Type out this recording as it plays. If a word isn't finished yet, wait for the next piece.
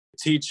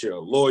teacher, a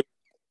lawyer,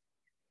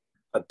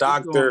 a Keep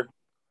going. doctor,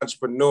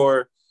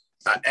 entrepreneur,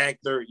 an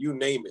actor, you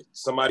name it.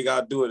 Somebody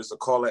got to do it. It's a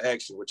call to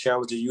action. We're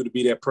challenging you to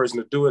be that person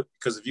to do it,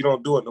 because if you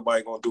don't do it,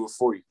 nobody going to do it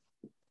for you.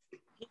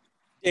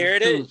 There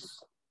it is.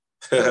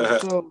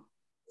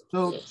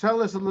 So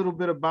tell us a little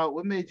bit about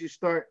what made you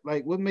start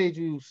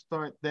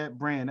that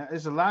brand.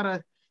 There's a lot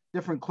of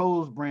different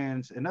clothes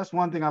brands, and that's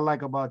one thing I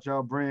like about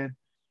y'all brand,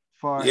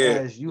 far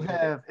as you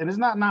have, and it's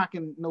not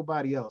knocking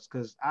nobody else,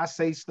 because I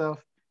say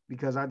stuff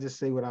because I just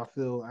say what I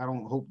feel. I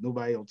don't hope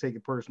nobody will take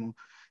it personal.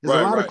 There's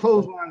a lot of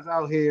clothes lines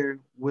out here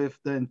with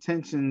the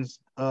intentions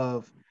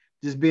of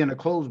just being a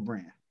clothes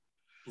brand.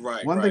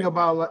 One thing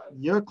about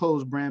your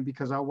clothes brand,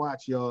 because I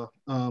watch y'all,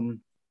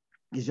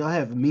 is y'all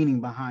have meaning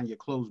behind your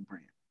clothes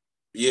brand.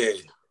 Yeah.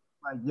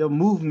 Like your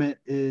movement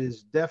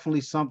is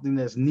definitely something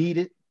that's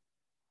needed.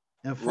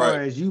 And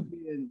far as you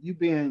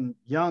being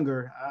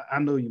younger, I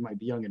know you might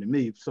be younger than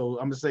me. So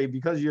I'm gonna say,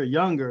 because you're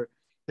younger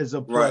is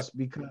a plus,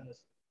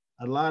 because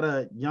a lot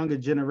of younger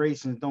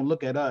generations don't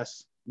look at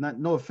us.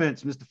 No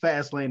offense, Mr.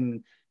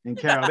 Fastlane and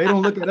Carol. They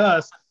don't look at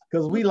us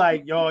because we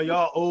like,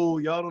 y'all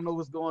old, y'all don't know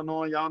what's going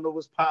on, y'all know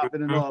what's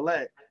popping and all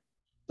that.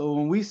 So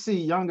when we see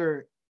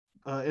younger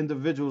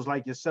individuals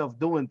like yourself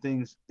doing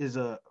things, is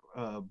a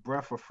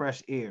breath of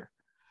fresh air.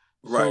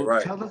 So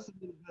tell us a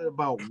little bit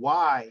about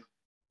why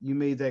you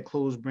made that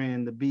clothes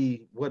brand to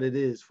be what it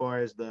is, as far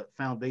as the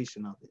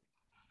foundation of it.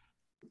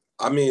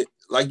 I mean,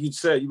 like you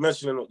said, you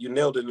mentioned it, you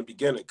nailed it in the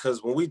beginning,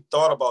 because when we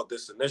thought about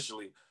this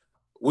initially,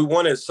 we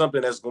wanted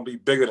something that's going to be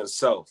bigger than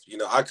self. You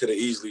know, I could have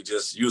easily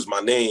just used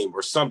my name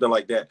or something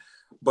like that,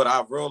 but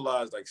I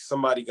realized like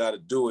somebody got to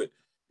do it.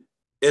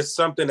 It's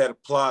something that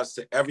applies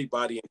to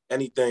everybody and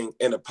anything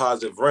in a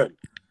positive realm.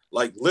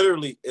 Like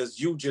literally, is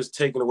you just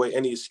taking away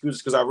any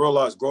excuses? Because I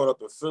realized growing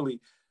up in Philly,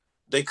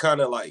 they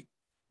kind of like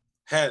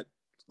had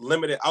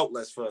limited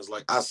outlets for us.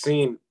 Like I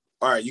seen,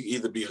 all right, you can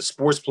either be a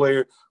sports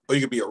player or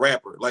you could be a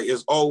rapper. Like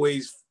it's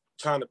always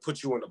trying to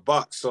put you in a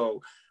box.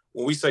 So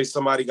when we say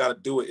somebody got to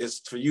do it, it's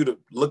for you to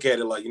look at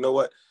it like, you know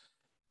what?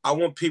 I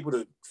want people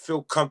to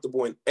feel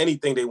comfortable in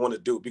anything they want to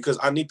do, because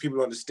I need people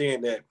to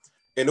understand that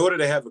in order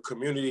to have a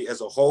community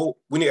as a whole,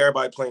 we need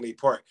everybody playing their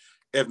part.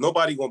 If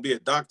nobody going to be a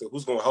doctor,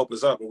 who's going to help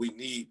us up? And we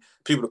need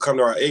people to come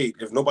to our aid.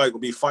 If nobody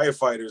going to be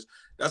firefighters,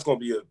 that's going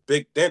to be a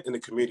big dent in the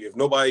community. If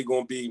nobody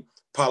going to be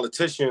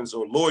politicians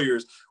or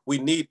lawyers, we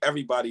need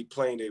everybody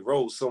playing their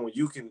roles. So when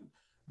you can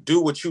do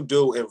what you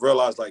do and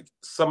realize like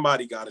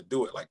somebody got to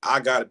do it, like I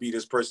got to be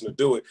this person to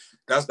do it.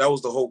 That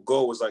was the whole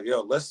goal, was like,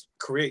 yo, let's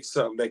create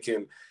something that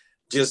can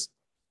just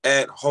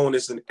add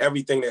wholeness in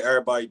everything that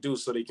everybody do,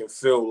 so they can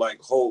feel like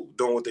whole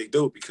doing what they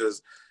do.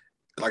 Because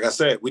like I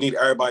said, we need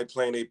everybody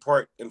playing their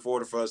part in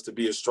order for us to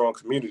be a strong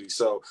community.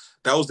 So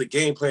that was the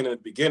game plan in the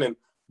beginning,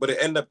 but it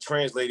ended up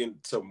translating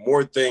to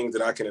more things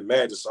than I can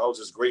imagine. So I was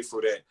just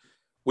grateful that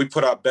we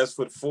put our best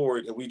foot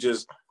forward and we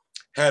just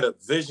had a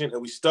vision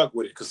and we stuck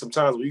with it. Because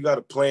sometimes when you got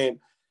a plan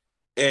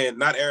and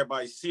not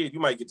everybody see it, you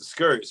might get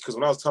discouraged. Because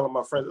when I was telling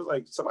my friends, it was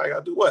like, somebody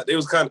got to do what? It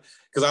was kind of,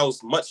 because I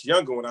was much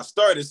younger when I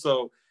started.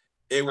 So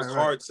it was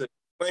hard to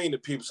explain to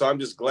people. So I'm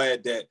just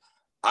glad that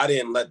I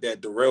didn't let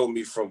that derail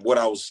me from what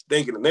I was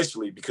thinking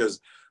initially, because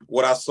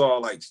what I saw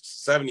like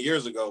 7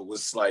 years ago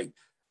was like,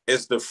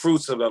 it's the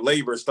fruits of the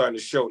labor starting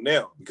to show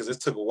now, because it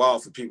took a while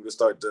for people to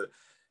start to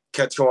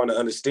catch on to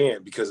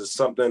understand, because it's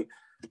something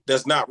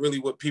that's not really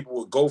what people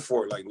would go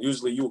for. Like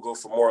usually you would go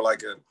for more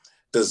like a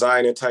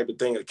designer type of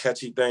thing, a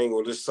catchy thing,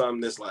 or just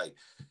something that's like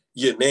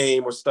your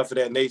name or stuff of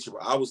that nature.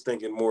 But I was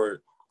thinking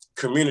more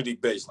community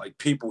based, like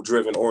people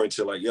driven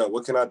oriented, like, yo,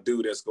 what can I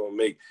do that's going to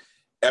make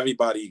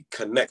everybody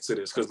connect to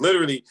this? Because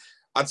literally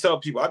I tell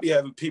people, I be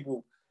having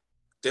people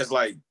that's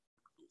like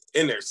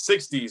in their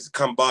 60s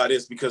come by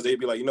this because they'd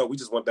be like, you know, we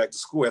just went back to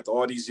school after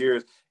all these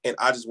years and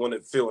I just want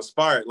to feel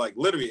inspired. Like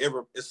literally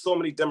it's so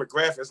many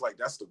demographics, like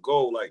that's the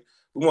goal. Like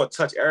we want to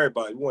touch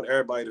everybody. We want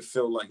everybody to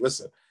feel like,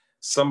 listen,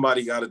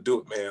 somebody got to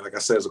do it, man. Like I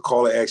said, it's a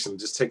call to action.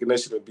 Just take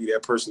initiative and be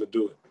that person to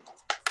do it.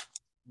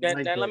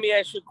 Now let me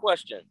ask you a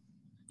question.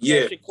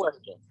 Yeah.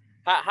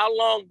 How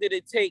long did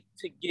it take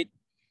to get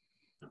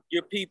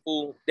your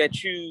people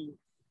that you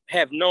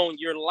have known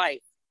your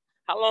life?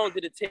 How long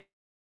did it take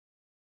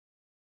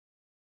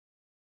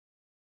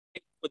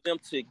for them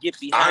to get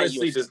behind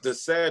you? Honestly, the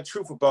sad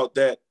truth about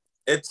that,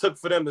 it took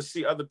for them to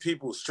see other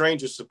people,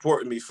 strangers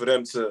supporting me, for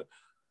them to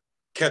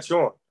catch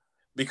on.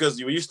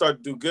 Because when you start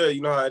to do good,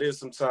 you know how it is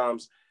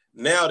sometimes.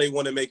 Now they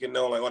want to make it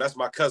known, like, oh, that's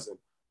my cousin.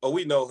 Oh,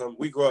 we know him.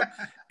 We grew up.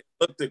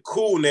 It looked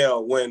cool now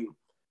when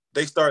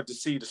they start to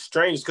see the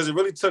strangers, because it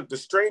really took, the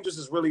strangers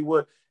is really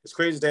what, as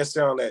crazy as that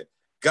sound, that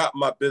got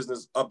my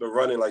business up and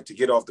running, like to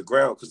get off the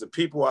ground. Because the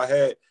people I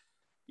had,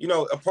 you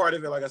know, a part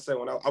of it, like I said,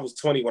 when I was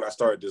 20 when I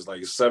started this,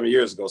 like 7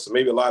 years ago. So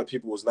maybe a lot of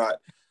people was not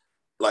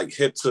like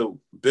hip to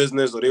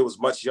business, or they was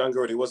much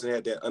younger, or they wasn't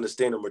at that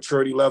understanding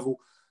maturity level.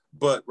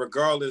 But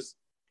regardless,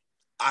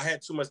 I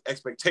had too much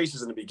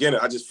expectations in the beginning.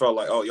 I just felt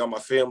like, oh, y'all my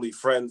family,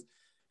 friends,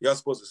 y'all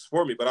supposed to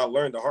support me. But I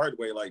learned the hard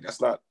way, like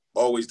that's not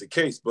always the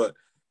case. But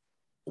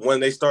when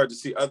they start to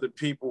see other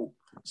people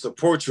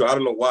support you, I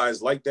don't know why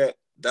it's like that.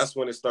 that's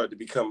when it started to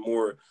become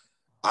more.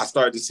 I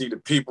started to see the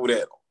people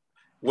that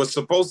was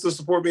supposed to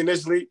support me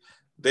initially.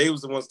 They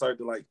was the ones started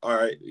to like, all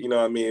right, you know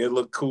what I mean? It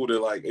looked cool to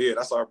like, yeah,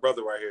 that's our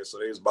brother right here. So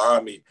they was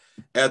behind me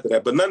after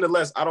that. But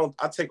nonetheless,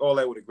 I take all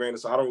that with a grain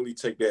of salt. I don't really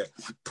take that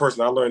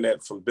personal. I learned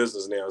that from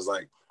business now. It's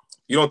like,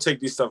 you don't take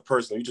these stuff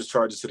personal. You just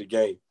charge it to the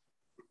game.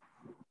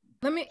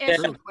 Let me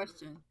ask you a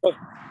question.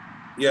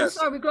 Yes.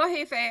 I'm sorry, go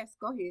ahead fast.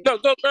 Go ahead. No,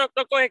 go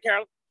ahead,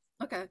 Carol.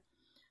 Okay.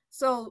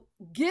 So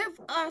give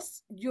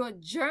us your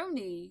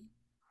journey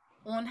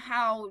on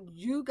how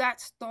you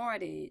got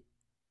started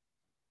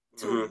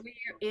to where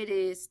it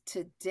is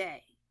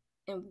today,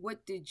 and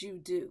what did you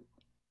do?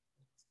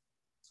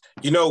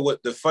 You know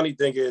what the funny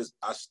thing is,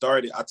 I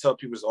tell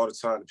people this all the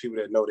time, the people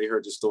that know, they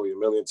heard this story a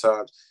million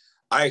times.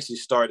 I actually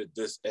started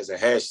this as a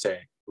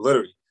hashtag,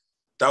 literally.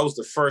 That was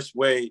the first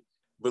way,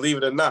 believe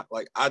it or not.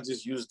 Like, I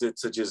just used it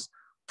to just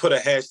put a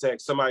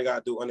hashtag, somebody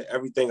got to do under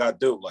everything I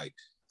do. Like,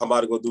 I'm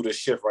about to go do this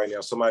shift right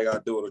now, somebody got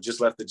to do it, or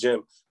just left the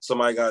gym,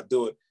 somebody got to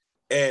do it.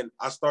 And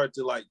I started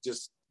to like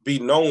just be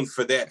known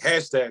for that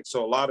hashtag.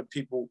 So a lot of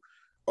people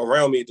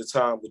around me at the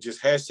time would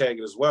just hashtag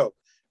it as well.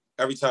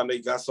 Every time they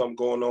got something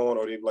going on,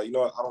 or they be like, you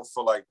know what, I don't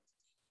feel like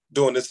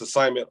doing this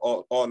assignment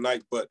all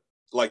night, but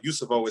like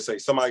Yusuf always say,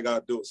 somebody got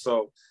to do it.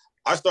 So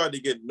I started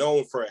to get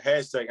known for a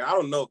hashtag. And I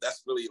don't know if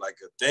that's really like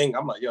a thing.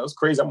 I'm like, yo, it's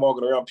crazy. I'm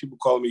walking around, people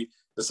calling me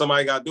the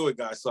somebody got to do it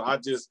guy. So I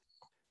just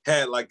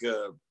had like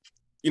a,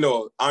 you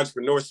know,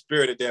 entrepreneur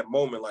spirit at that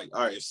moment. Like,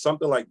 all right, if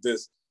something like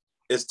this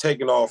is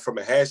taking off from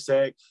a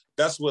hashtag,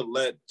 that's what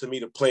led to me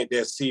to plant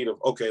that seed of,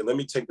 okay, let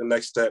me take the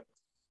next step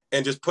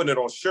and just putting it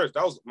on shirts.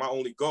 That was my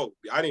only goal.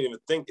 I didn't even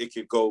think it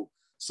could go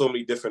so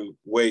many different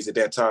ways at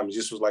that time. It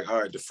just was like,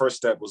 all right, the first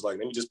step was like,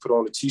 let me just put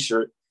on a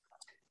t-shirt.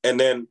 And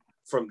then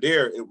from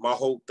there, my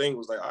whole thing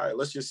was like, all right,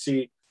 let's just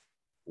see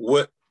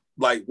what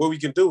we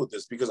can do with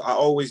this. Because I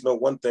always know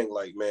one thing,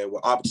 like, man,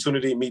 when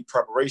opportunity meet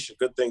preparation,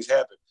 good things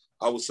happen.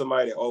 I was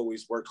somebody that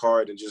always worked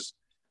hard and just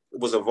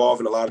was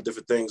involved in a lot of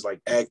different things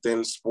like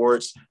acting,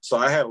 sports. So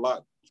I had a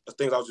lot of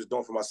things I was just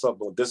doing for myself,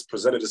 but this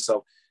presented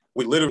itself.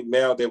 We literally,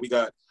 now that we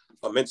got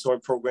a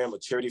mentoring program, a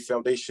charity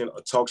foundation,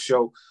 a talk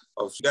show,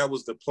 that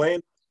was the plan.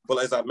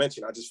 But as I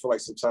mentioned, I just feel like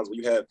sometimes when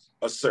you have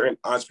a certain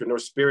entrepreneur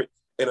spirit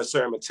and a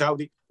certain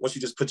mentality, once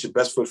you just put your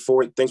best foot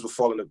forward, things will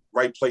fall in the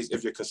right place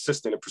if you're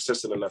consistent and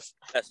persistent enough.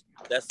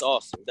 That's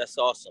awesome. That's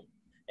awesome.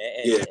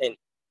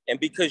 And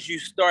because you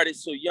started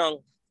so young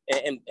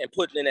and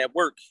putting in that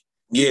work,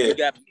 you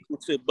got people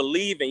to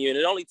believe in you. And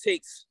it only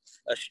takes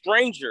a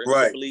stranger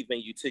to believe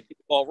in you to get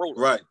the ball rolling.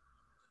 Right.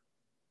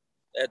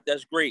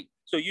 That's great.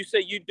 So you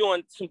say you're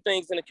doing some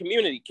things in the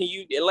community. Can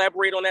you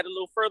elaborate on that a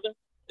little further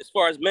as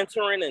far as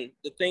mentoring and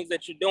the things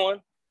that you're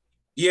doing?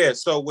 Yeah,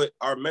 so with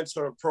our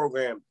mentoring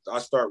program, I'll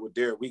start with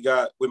there.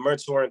 We're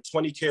mentoring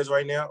 20 kids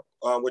right now.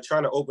 We're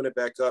trying to open it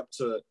back up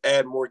to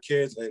add more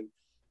kids and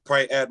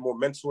probably add more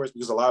mentors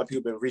because a lot of people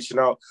have been reaching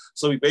out.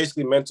 So we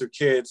basically mentor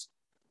kids,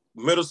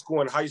 middle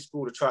school and high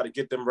school, to try to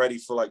get them ready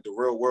for like the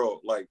real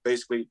world. Like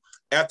basically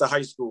after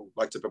high school,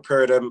 like to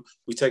prepare them,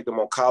 we take them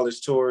on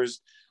college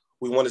tours.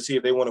 We want to see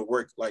if they want to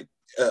work like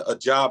a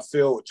job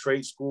field, a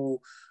trade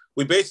school.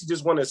 We basically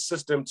just want to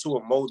assist them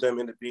to mold them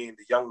into being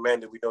the young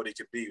men that we know they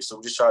could be. So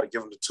we just try to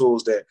give them the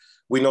tools that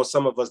we know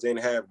some of us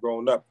didn't have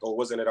growing up or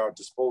wasn't at our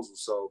disposal.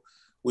 So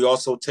we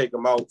also take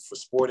them out for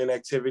sporting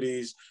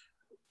activities,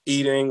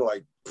 eating,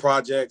 like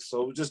projects.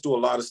 So we just do a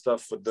lot of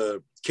stuff for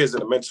the kids in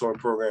the mentoring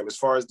program. As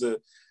far as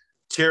the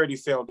charity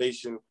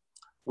foundation,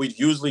 we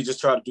usually just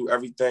try to do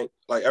everything.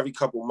 Like every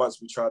couple of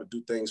months, we try to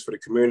do things for the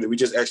community. We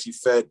just actually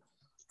fed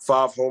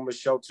 5 homeless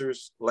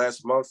shelters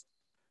last month.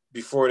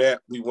 Before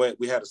that,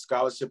 we had a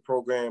scholarship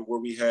program where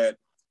we had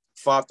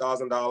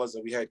 $5,000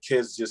 and we had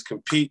kids just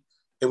compete,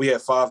 and we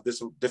had 5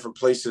 different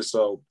places.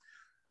 So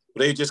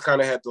they just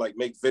kind of had to like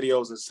make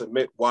videos and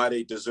submit why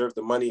they deserved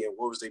the money and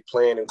what was they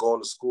playing and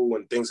going to school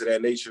and things of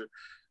that nature.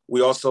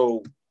 We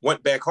also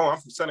went back home. I'm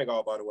from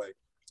Senegal, by the way.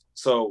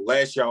 So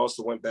last year I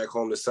also went back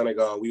home to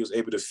Senegal. We was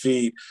able to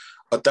feed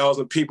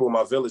 1,000 people in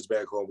my village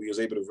back home. We was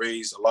able to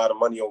raise a lot of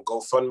money on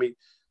GoFundMe.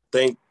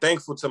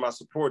 Thankful to my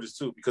supporters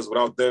too, because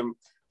without them,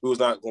 we was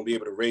not going to be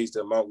able to raise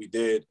the amount we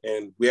did.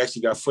 And we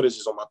actually got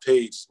footages on my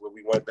page where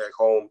we went back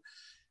home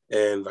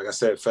and, like I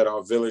said, fed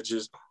our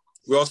villages.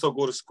 We also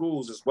go to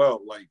schools as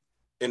well. Like,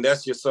 and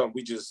that's just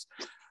something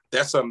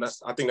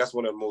I think that's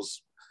one of the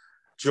most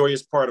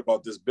joyous part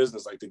about this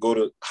business, like to go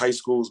to high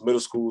schools,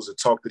 middle schools, and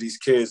talk to these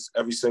kids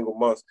every single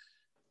month.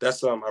 That's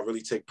something I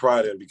really take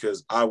pride in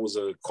because I was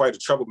quite a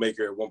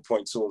troublemaker at one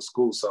point too in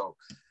school. So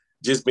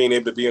just being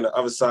able to be on the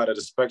other side of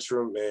the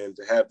spectrum and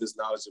to have this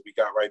knowledge that we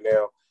got right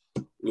now,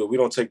 we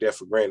don't take that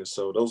for granted.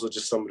 So those are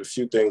just some of the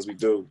few things we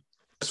do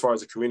as far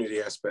as the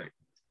community aspect.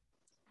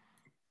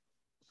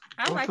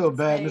 I don't feel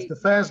bad. Mr.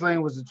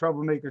 Fastlane was a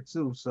troublemaker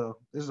too, so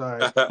it's all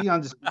right. He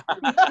understands.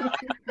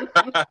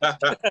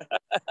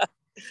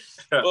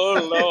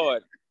 Oh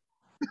Lord.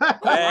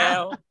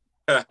 Well.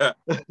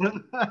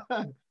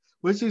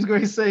 What she's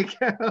going to say,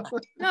 Carol?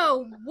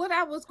 No, what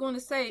I was going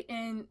to say,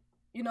 and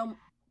you know,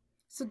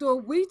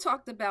 Sadior, we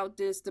talked about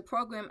this, the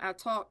program I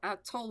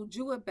told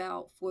you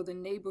about for the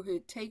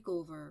neighborhood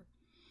takeover.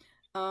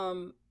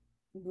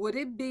 Would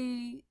it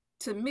be,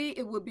 to me,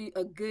 it would be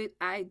a good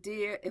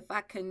idea if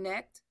I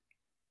connect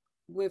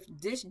with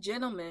this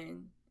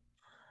gentleman,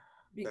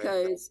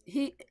 because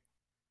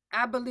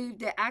I believe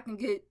that I can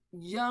get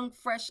young,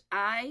 fresh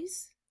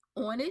eyes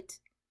on it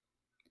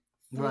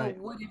for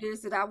what it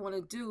is that I want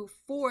to do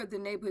for the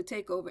neighborhood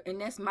takeover.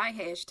 And that's my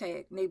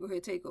hashtag,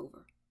 neighborhood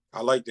takeover.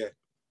 I like that.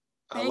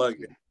 I like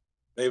it.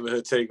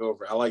 Neighborhood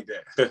takeover. I like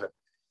that.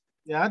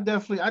 Yeah, I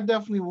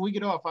definitely, when we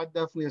get off, I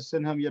definitely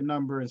send him your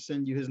number and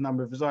send you his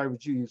number if it's all right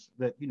with you.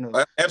 That, you know.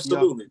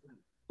 Absolutely.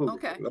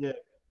 Okay. Yeah.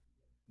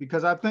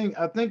 Because I think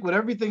with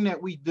everything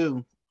that we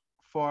do,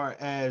 far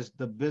as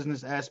the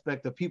business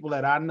aspect of people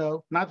that I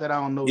know, not that I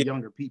don't know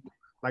younger people,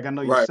 like I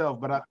know yourself,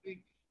 but I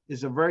think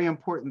it's a very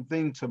important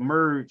thing to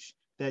merge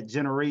that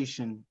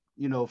generation,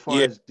 you know,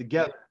 far as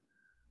together.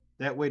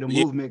 That way the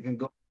movement can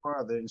go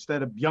farther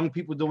instead of young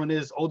people doing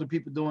this, older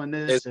people doing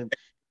this, and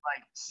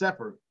like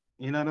separate.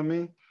 You know what I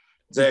mean?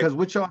 Because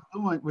what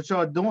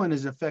y'all doing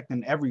is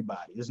affecting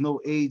everybody. There's no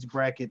age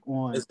bracket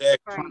on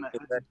trying to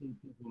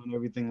educate people and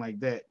everything like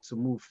that to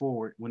move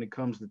forward when it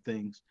comes to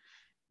things,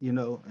 you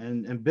know,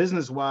 and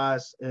business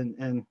wise,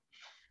 and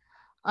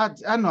I know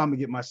I'm gonna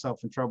get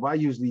myself in trouble. I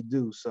usually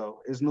do,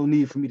 so there's no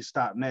need for me to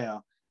stop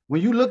now.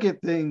 When you look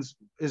at things,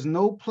 there's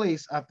no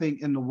place I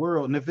think in the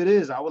world, and if it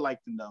is, I would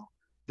like to know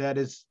that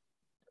it's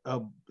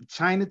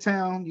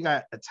Chinatown. You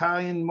got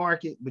Italian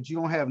market, but you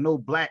don't have no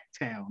black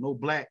town, no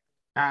black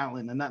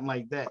island, or nothing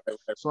like that.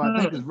 So I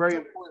think it's very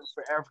important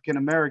for African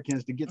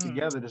Americans to get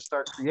together to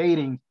start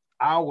creating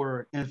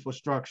our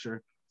infrastructure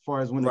as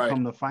far as when it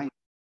comes to finance,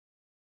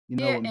 you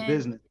know, and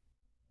business.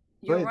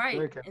 You're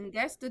right. And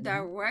that's the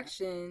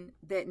direction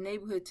that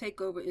neighborhood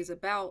takeover is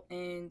about.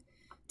 And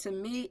to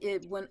me,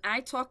 when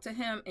I talk to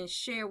him and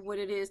share what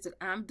it is that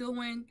I'm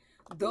doing,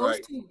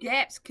 those two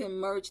gaps can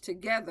merge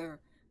together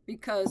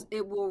because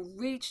it will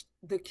reach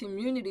the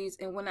communities.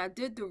 And when I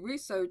did the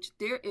research,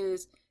 there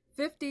is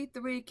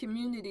 53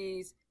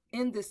 communities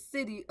in the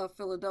city of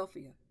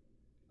Philadelphia.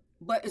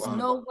 But it's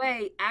no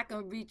way I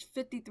can reach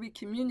 53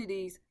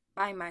 communities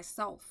by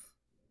myself.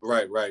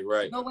 Right.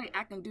 No way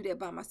I can do that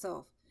by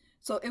myself.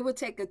 So it would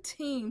take a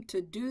team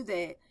to do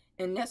that.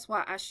 And that's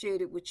why I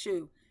shared it with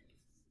you.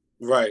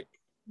 Right.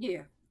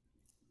 Yeah.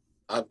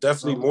 I'm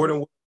definitely more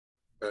than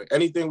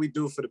anything we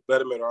do for the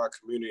betterment of our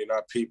community and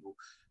our people,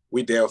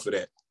 we down for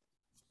that.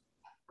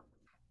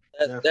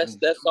 That's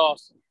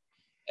awesome.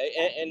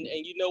 And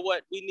you know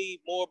what? We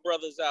need more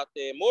brothers out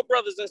there, more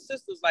brothers and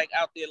sisters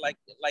out there like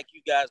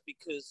you guys,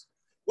 because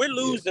we're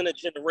losing a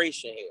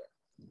generation here.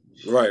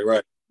 Right.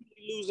 We're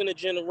losing a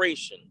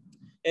generation.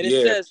 And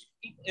it says,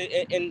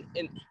 and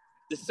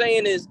the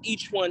saying is,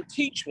 each one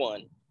teach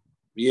one.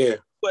 Yeah.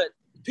 But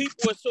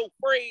people are so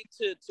afraid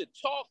to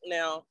talk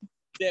now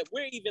that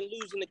we're even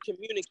losing the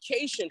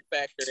communication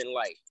factor in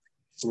life.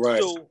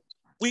 Right. So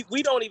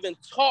we don't even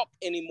talk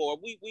anymore.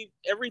 We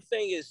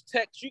everything is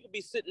text. You could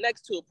be sitting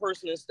next to a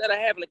person, instead of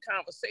having a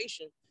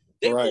conversation,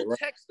 they will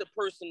text the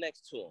person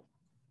next to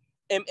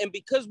them. And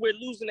because we're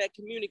losing that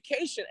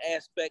communication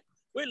aspect,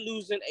 we're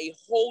losing a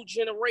whole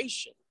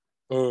generation.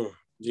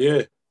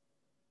 Yeah.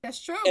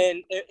 That's true.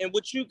 And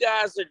what you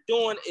guys are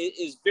doing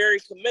is very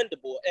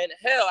commendable. And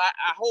hell,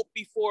 I hope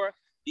before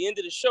the end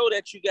of the show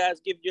that you guys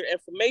give your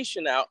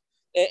information out,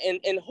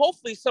 and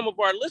hopefully some of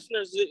our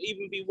listeners will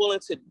even be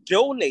willing to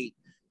donate,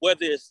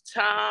 whether it's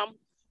time,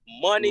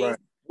 money,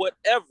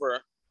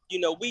 whatever. You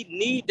know, we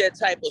need that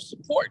type of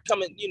support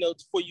coming, you know,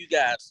 for you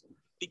guys,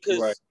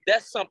 because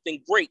that's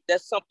something great.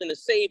 That's something to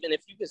save. And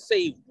if you can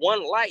save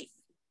one life,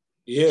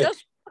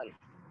 just one,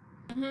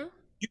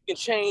 you can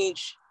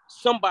change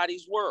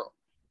somebody's world.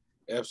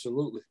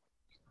 Absolutely.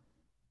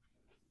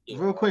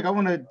 Real quick, I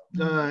want to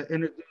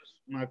introduce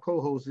my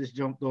co-host. This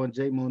jumped on,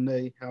 Jay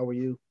Monet. How are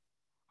you?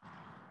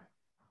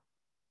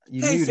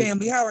 Hey, muted.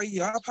 Family, how are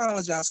you? I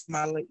apologize for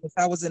my lateness.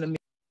 I was in a meeting.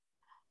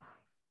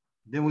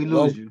 Then we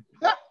lose you.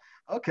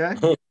 Okay.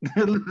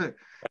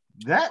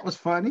 That was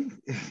funny.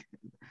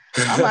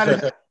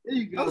 There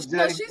you go,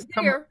 Jay. She's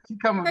here. She's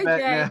coming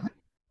back now.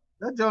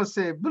 That Joe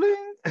said,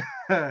 bling.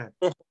 Better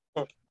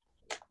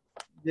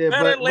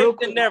late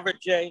than never,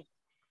 Jay.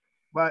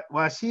 But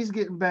while she's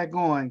getting back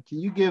on, can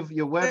you give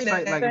your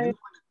website? Like,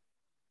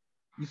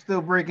 you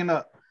still breaking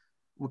up.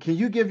 Well, can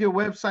you give your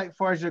website as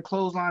far as your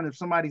clothesline if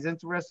somebody's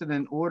interested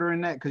in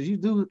ordering that? Because you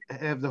do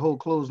have the whole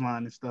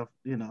clothesline and stuff,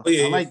 you know.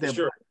 I like that.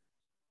 Sure.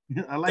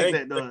 I like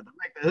that, though. I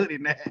like the hoodie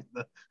and that.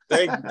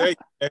 Thank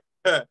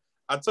you.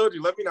 I told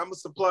you, let me know. I'm going to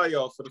supply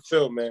y'all for the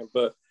film, man.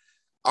 But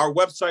our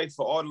website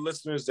for all the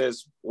listeners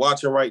that's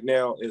watching right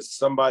now is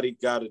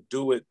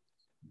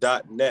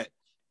somebodygottadoit.net.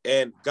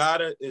 And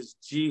gotta is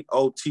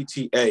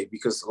GOTTA,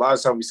 because a lot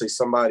of times we say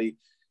somebody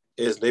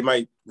is, they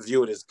might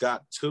view it as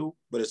got to,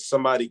 but it's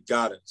somebody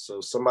gotta. So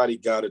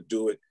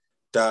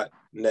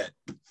somebodygottadoit.net.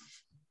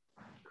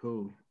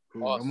 Cool.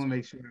 Awesome. I'm gonna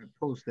make sure I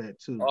post that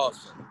too.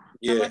 Awesome.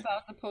 Yeah. I'm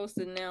about to post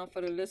it now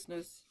for the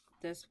listeners.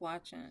 that's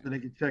watching. So they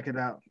can check it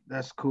out.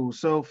 That's cool.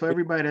 So for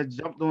everybody that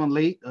jumped on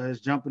late,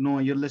 is jumping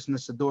on, you're listening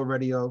to Sadior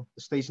Radio.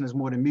 The station is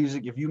more than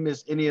music. If you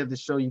missed any of the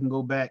show, you can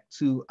go back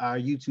to our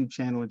YouTube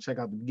channel and check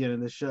out the beginning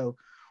of the show,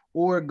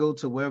 or go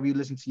to wherever you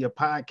listen to your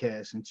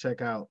podcast and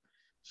check out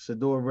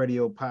Sadior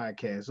Radio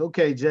Podcast.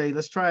 Okay, Jay,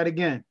 let's try it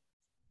again.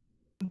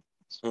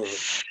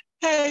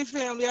 Hey,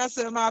 family. I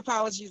said my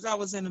apologies. I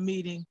was in a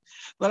meeting,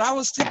 but I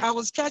was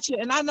catching,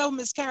 and I know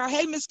Miss Carol.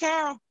 Hey, Miss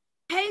Carol.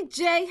 Hey,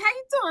 Jay. How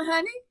you doing,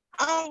 honey?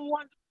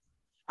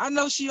 I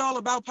know she all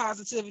about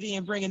positivity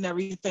and bringing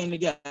everything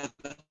together.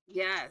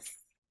 Yes.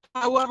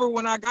 However,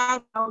 when I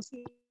got out,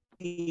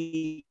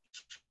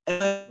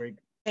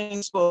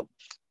 and spoke,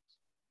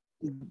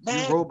 you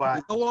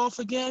robot. Go off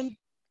again.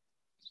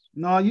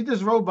 No, you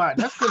just robot.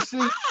 That's because see,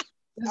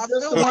 it's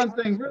just the one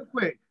thing.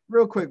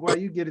 Real quick, while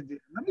you get it,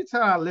 let me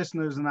tell our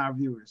listeners and our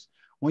viewers: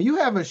 when you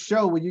have a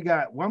show where you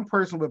got one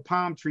person with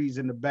palm trees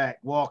in the back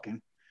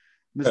walking,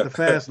 Mr.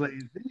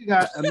 Fastlane, then you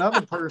got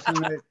another person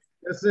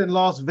that's in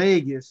Las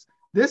Vegas.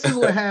 This is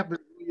what happens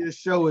when your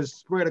show is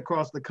spread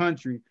across the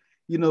country.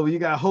 You know, you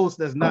got hosts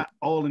that's not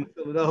all in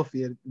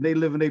Philadelphia. They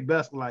living their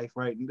best life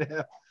right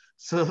now.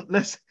 So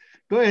let's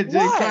go ahead, Jay.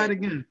 What? Try it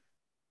again.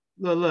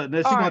 Look. Now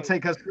she's gonna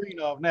take her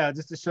screen off now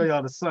just to show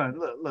y'all the sun.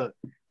 Look.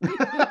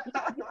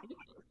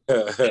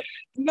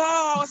 No,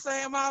 I was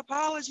saying my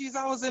apologies.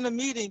 I was in a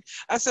meeting.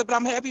 I said, but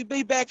I'm happy to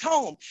be back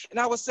home. And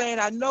I was saying,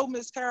 I know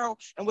Miss Carol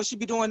and what she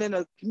be doing in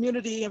the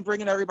community and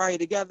bringing everybody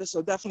together.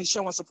 So definitely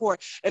showing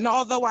support. And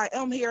although I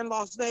am here in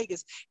Las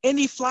Vegas,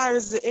 any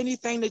flyers or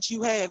anything that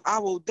you have, I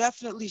will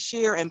definitely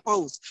share and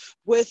post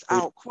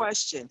without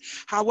question.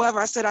 However,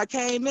 I said I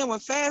came in when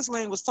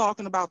Fastlane was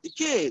talking about the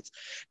kids.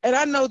 And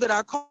I know that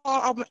I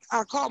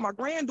called my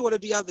granddaughter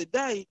the other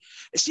day.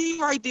 And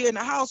she right there in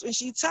the house and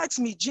she texts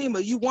me,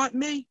 Jima, you want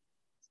me?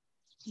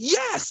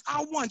 Yes,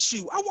 I want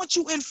you. I want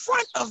you in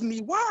front of me.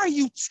 Why are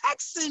you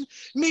texting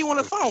me on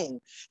the phone?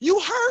 You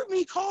heard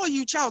me call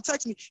you, child.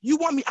 Text me. You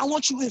want me? I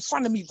want you in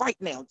front of me right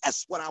now.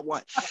 That's what I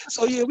want.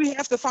 So yeah, we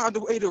have to find a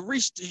way to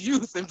reach the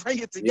youth and bring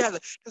it together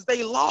because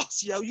they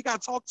lost, yo. You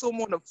got to talk to them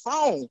on the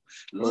phone.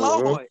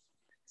 Lord.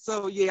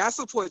 So yeah, I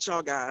support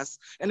y'all guys.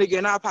 And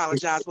again, I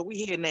apologize, but we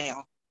here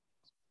now.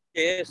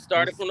 Yeah,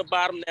 started from the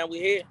bottom. Now we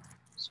here.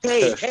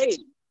 Hey.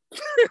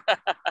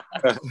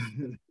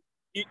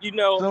 you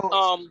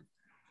know,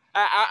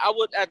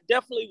 I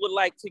definitely would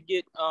like to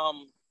get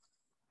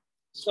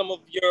some of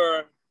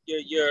your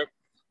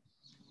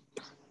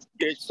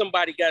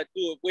somebody got to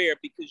do it where,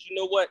 because you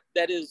know what,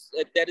 that is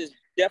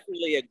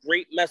definitely a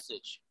great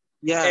message.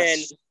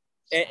 Yes.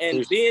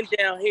 And being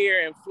down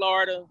here in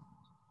Florida,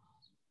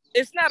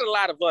 it's not a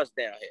lot of us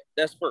down here.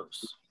 That's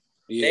first.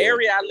 Yeah. The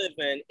area I live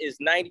in is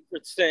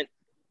 90%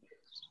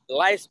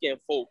 light-skinned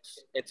folks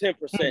and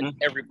 10%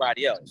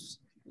 everybody else.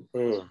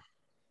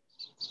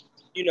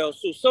 You know,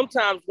 so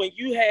sometimes when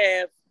you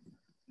have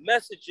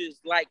messages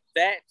like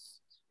that,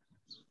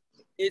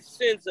 it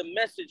sends a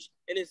message,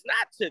 and it's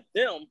not to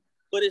them,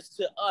 but it's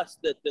to us,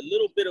 the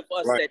little bit of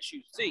us that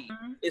you see.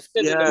 It's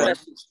sending a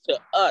message to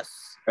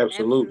us.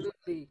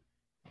 Absolutely.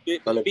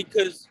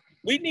 Because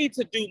we need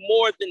to do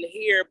more than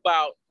hear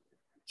about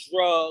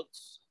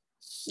drugs,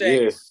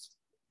 sex,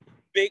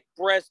 big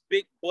breasts,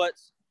 big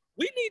butts.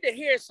 We need to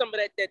hear some of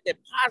that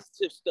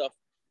positive stuff,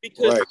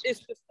 because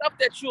it's the stuff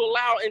that you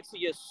allow into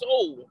your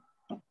soul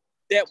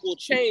that will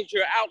change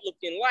your outlook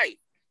in life.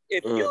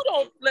 If you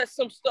don't let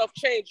some stuff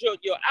change your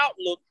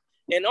outlook,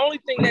 and the only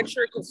thing that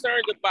you're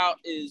concerned about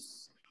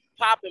is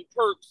popping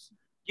perks,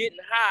 getting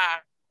high,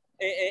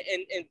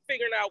 and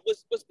figuring out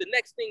what's the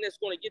next thing that's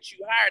going to get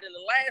you higher than the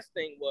last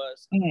thing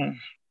was,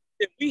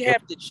 if we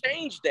have to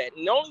change that.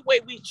 And the only way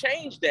we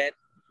change that,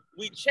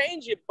 we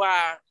change it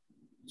by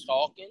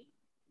talking,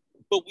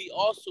 but we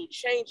also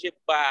change it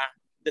by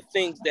the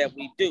things that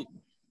we do.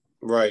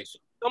 Right. So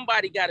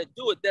somebody got to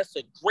do it. That's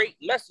a great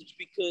message,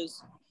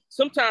 because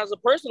sometimes a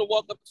person will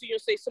walk up to you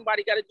and say,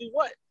 somebody got to do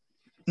what?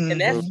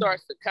 And that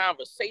starts the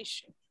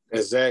conversation.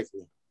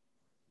 Exactly.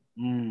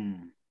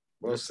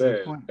 Well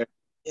said.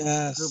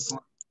 Yes.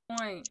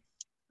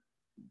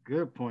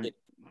 Good point.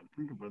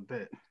 Think about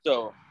that.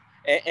 So,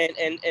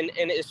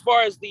 and as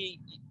far as the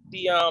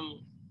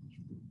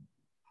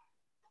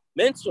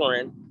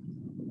mentoring,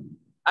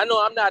 I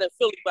know I'm not in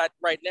Philly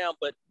right now,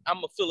 but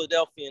I'm a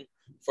Philadelphian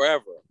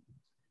forever.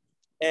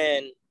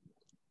 And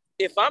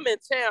if I'm in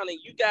town and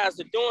you guys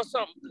are doing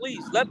something,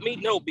 please let me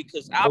know,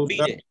 because I'll be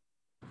there.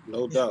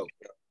 No doubt.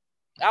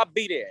 I'll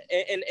be there.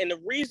 And the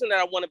reason that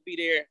I want to be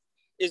there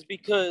is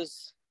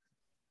because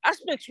I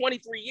spent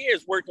 23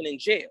 years working in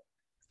jail.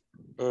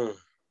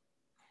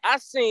 I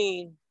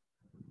seen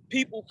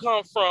people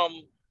come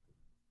from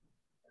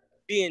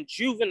being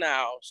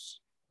juveniles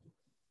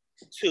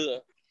to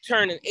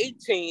turning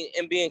 18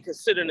 and being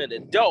considered an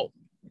adult.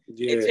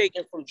 And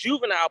taken from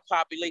juvenile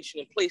population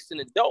and placed in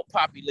adult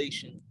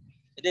population,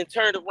 and then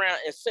turned around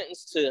and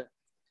sentenced to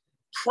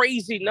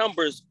crazy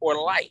numbers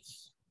or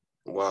life.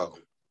 Wow.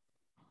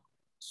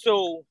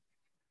 So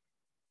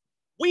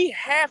we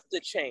have to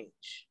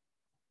change.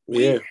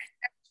 Yeah.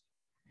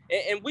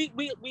 And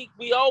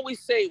we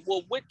always say,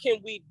 well, what can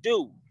we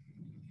do?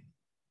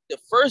 The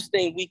first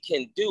thing we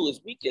can do is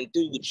we can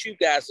do what you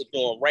guys are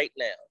doing right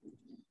now.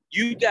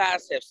 You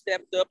guys have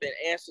stepped up and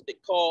answered the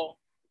call,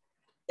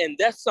 and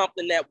that's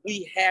something that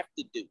we have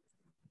to do.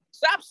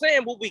 Stop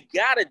saying what we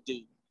gotta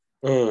do.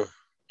 You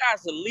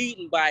guys are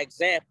leading by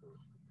example.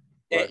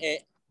 Right.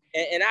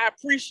 And I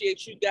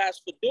appreciate you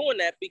guys for doing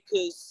that,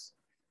 because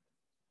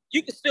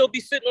you can still be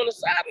sitting on the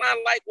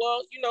sideline like,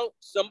 well, you know,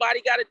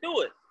 somebody got to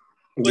do it.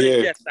 But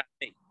it's just not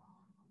me.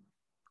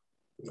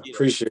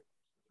 Appreciate it.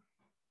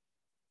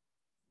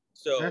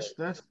 So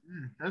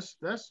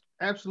that's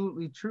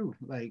absolutely true.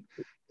 Like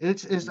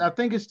it's I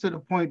think it's to the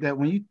point that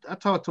when I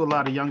talk to a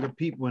lot of younger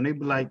people and they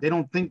be like, they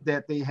don't think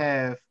that they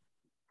have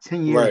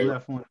 10 years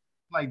left on it.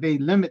 Like they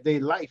limit their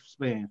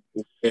lifespan.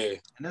 Yeah.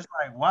 And it's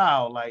like,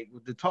 wow, like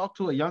to talk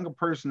to a younger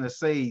person that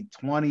say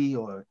 20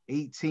 or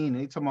 18, and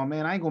they talking about,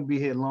 man, I ain't gonna be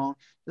here long.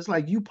 It's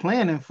like you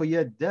planning for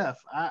your death.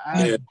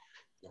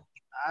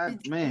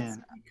 Man. It's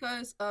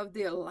because of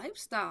their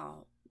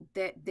lifestyle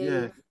that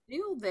they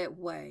feel that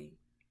way,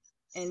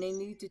 and they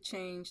need to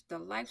change the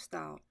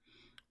lifestyle.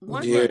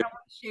 One thing I want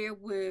to share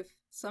with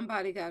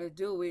somebody got to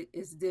do it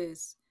is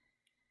this.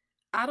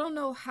 I don't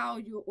know how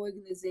your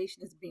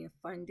organization is being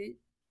funded,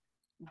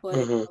 but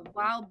a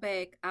while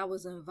back I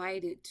was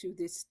invited to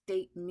this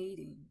state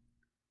meeting,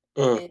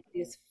 and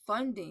it's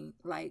funding,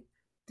 like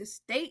the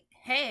state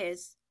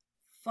has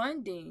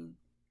funding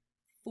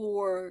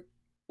for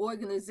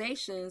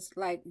organizations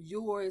like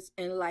yours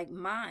and like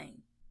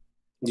mine.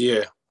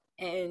 Yeah.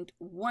 And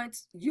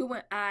once you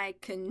and I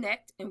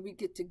connect and we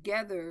get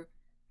together,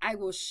 I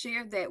will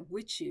share that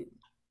with you.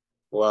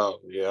 Wow.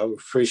 Yeah, I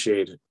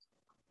appreciate it.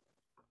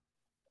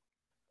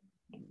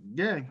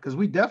 Yeah, because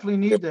we definitely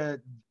need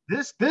that.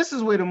 This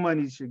is where the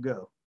money should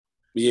go.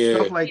 Yeah.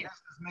 Stuff like this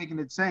is making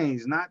it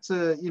change, not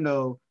to, you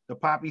know, the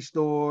poppy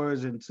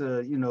stores and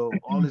to, you know,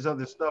 all this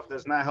other stuff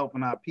that's not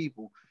helping our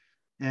people.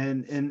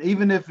 And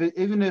even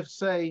if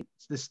say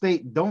the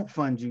state don't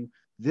fund you,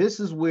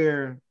 this is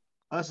where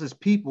us as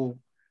people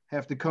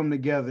have to come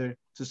together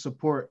to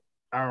support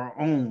our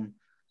own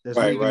that's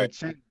making a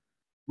change.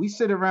 We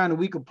sit around and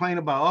we complain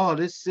about, oh,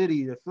 this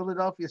city, the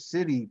Philadelphia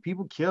city,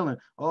 people killing,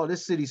 oh,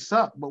 this city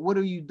sucks. But what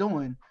are you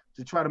doing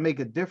to try to make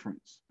a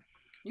difference?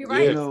 You're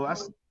right. You know, I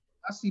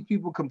see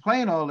people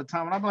complain all the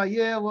time, and I'm like,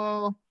 yeah,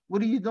 well,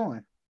 what are you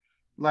doing?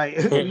 Like,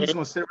 you just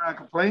gonna sit around and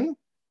complain?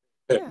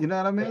 Yeah. You know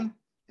what I mean?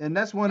 And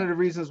that's one of the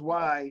reasons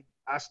why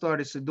I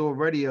started Sadior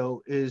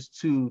Radio, is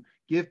to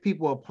give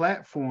people a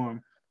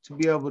platform to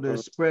be able to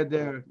spread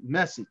their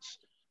message,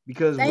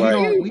 because we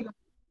don't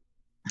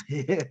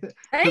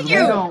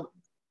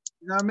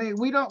you know what I mean?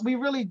 We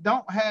really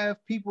don't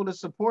have people to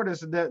support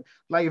us. That,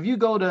 like, if you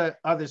go to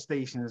other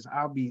stations,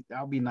 I'll be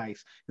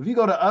nice. If you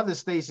go to other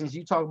stations,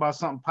 you talk about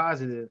something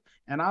positive,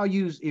 and I'll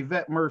use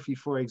Yvette Murphy,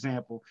 for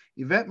example.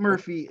 Yvette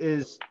Murphy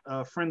is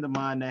a friend of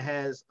mine that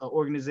has an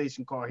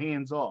organization called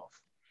Hands Off.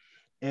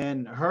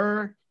 And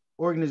her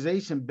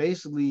organization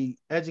basically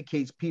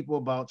educates people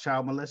about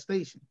child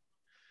molestation.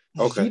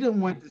 Okay. She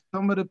done went to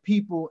some of the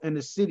people in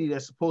the city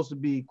that's supposed to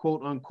be,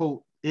 quote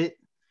unquote, it.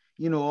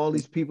 You know, all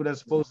these people that's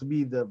supposed to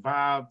be the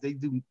vibe, they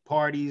do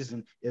parties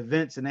and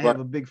events and they have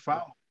a big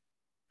following,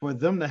 for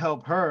them to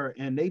help her,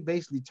 and they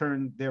basically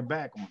turn their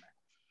back on her.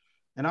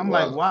 And I'm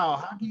like, wow,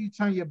 how can you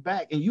turn your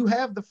back? And you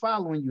have the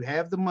following, you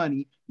have the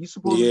money, you're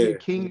supposed to be a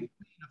king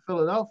of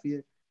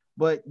Philadelphia,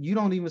 but you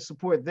don't even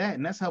support that,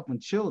 and that's helping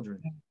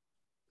children.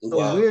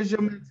 So where's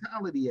your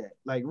mentality at?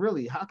 Like,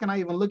 really, how can I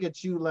even look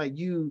at you like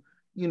you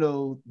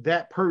know,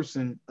 that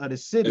person of the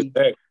city?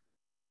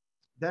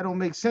 That don't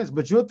make sense.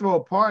 But you'll throw a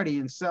party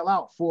and sell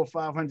out 400 or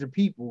 500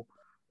 people,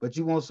 but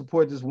you won't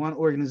support this one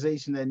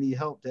organization that need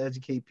help to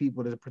educate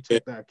people to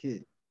protect our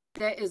kids.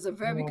 That is a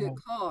very good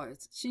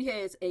cause. She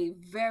has a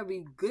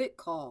very good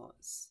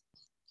cause.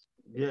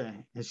 Yeah,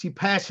 and she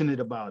passionate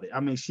about it. I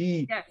mean,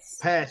 she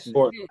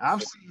passionate.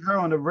 I've seen her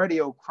on the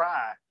radio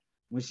cry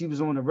when she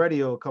was on the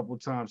radio a couple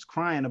of times,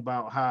 crying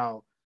about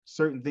how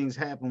certain things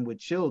happen with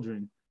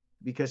children,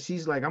 because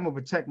she's like, I'm gonna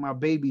protect my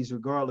babies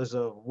regardless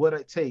of what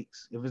it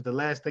takes. If it's the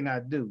last thing I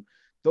do,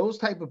 those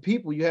type of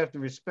people you have to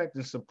respect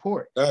and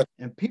support.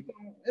 And people,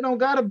 it don't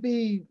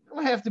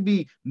have to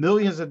be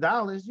millions of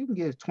dollars. You can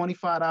give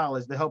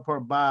 $25 to help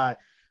her buy,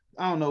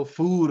 I don't know,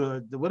 food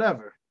or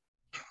whatever.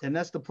 And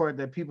that's the part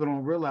that people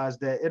don't realize,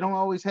 that it don't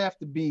always have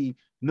to be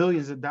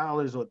millions of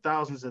dollars or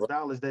thousands of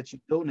dollars that you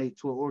donate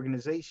to an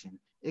organization.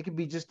 It could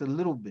be just a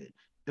little bit.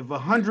 If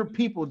 100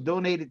 people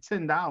donated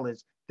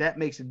 $10, that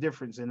makes a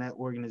difference in that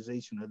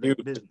organization or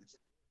that business.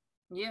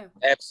 Yeah,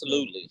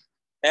 absolutely.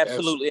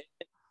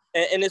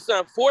 And it's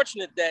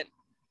unfortunate that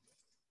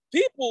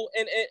people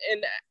and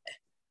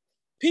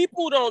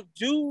people don't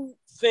do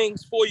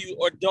things for you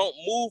or don't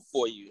move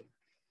for you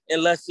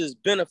unless it's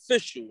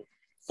beneficial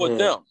for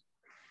them.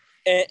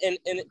 And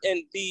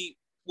the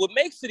what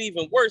makes it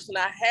even worse, and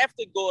I have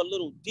to go a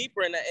little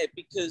deeper in that,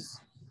 because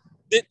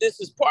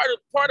this is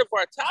part of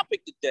our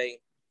topic today.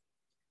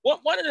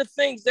 One of the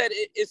things that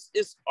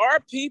is our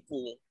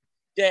people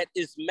that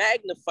is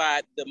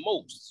magnified the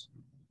most.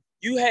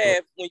 You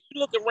have, when you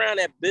look around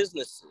at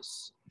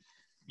businesses,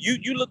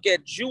 you look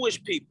at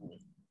Jewish people.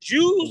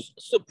 Jews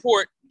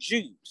support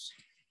Jews.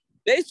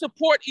 They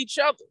support each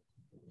other.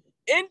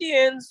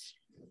 Indians,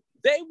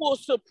 they will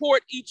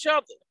support each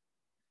other.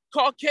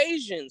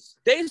 Caucasians,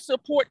 they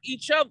support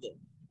each other.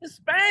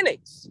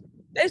 Hispanics,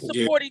 they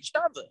support each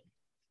other.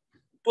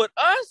 But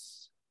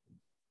us,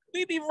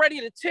 we be ready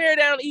to tear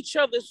down each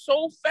other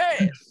so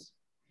fast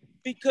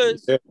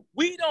because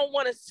we don't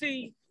want to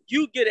see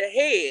you get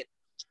ahead.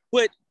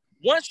 But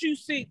once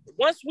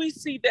we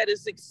see that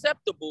it's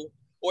acceptable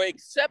or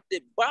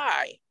accepted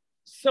by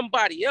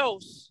somebody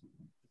else,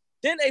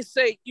 then they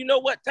say, you know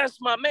what, that's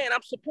my man,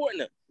 I'm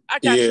supporting him. I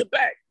got your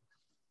back,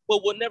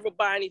 but we'll never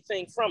buy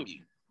anything from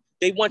you.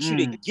 They want you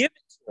to give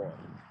it to them.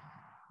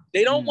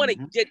 They don't want to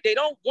get, they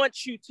don't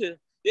want you to,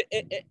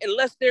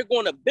 unless they're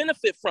going to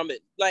benefit from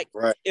it. Like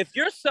if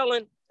you're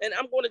selling, and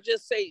I'm going to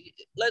just say,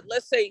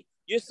 let's say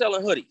you're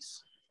selling hoodies.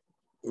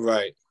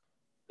 Right.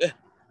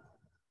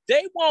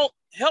 They won't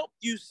help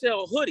you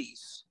sell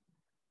hoodies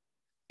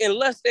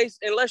unless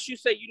you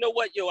say, you know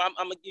what, yo, I'm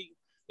gonna give you,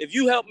 if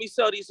you help me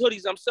sell these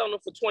hoodies, I'm selling them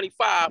for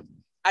 25.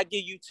 I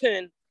give you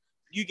 10,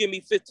 you give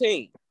me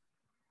 15.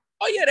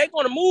 Oh yeah, they're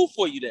gonna move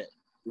for you then.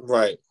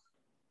 Right.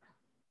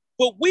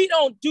 But we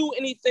don't do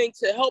anything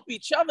to help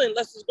each other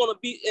unless it's gonna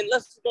be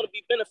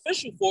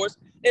beneficial for us.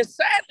 And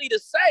sadly to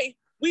say,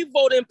 we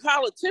vote in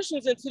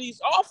politicians into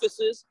these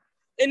offices,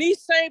 and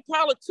these same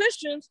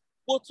politicians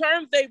will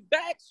turn their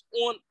backs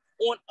on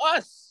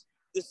us.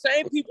 The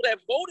same people that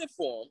voted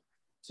for them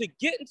to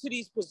get into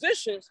these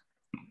positions,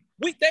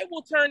 they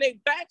will turn their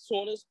backs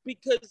on us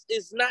because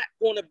it's not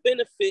going to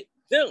benefit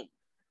them.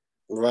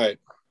 Right.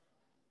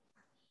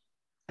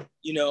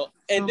 You know,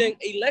 and then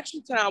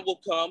election time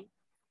will come,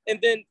 and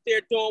then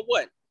they're doing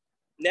what?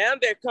 Now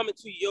they're coming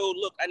to you, yo,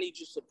 look, I need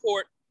your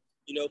support.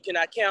 You know, can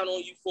I count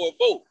on you for a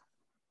vote?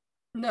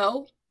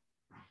 No.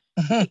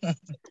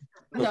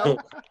 No.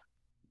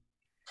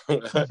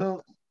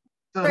 So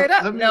straight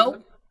up,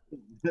 no.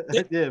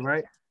 Yeah,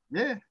 right.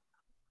 Yeah.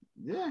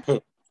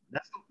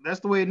 That's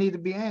the way it needs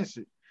to be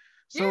answered.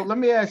 So let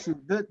me ask you,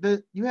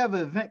 you have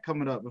an event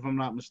coming up, if I'm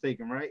not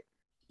mistaken, right?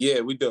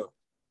 Yeah, we do.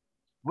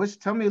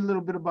 Tell me a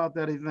little bit about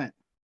that event.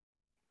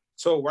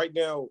 So right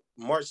now,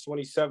 March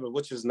 27th,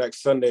 which is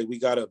next Sunday, we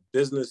got a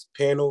business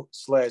panel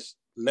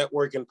 /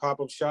 networking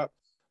pop-up shop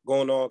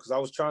going on, because I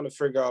was trying to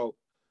figure out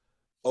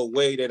a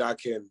way that I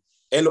can,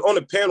 and on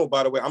the panel,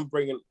 by the way, I'm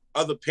bringing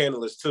other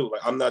panelists too.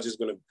 Like,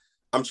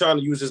 I'm trying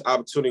to use this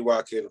opportunity where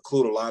I can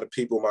include a lot of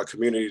people in my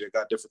community that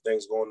got different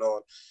things going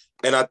on.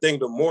 And I think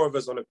the more of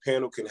us on the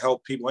panel can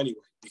help people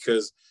anyway,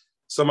 because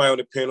somebody on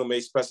the panel may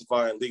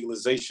specify in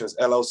legalizations,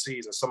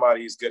 LLCs, and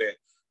somebody is good at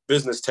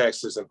business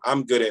taxes, and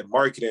I'm good at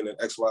marketing and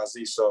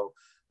XYZ. So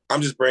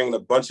I'm just bringing a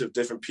bunch of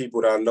different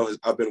people that I know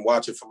I've been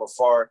watching from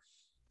afar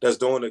that's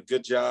doing a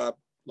good job,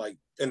 like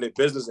in their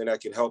business, and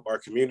that can help our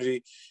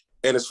community.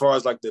 And as far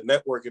as like the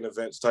networking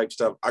events type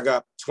stuff, I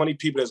got 20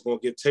 people that's going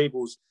to get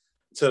tables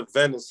to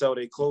vend and sell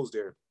their clothes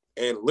there.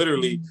 And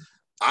literally,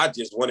 I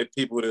just wanted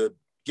people to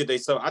get their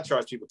stuff. I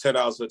charge people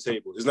 $10 for a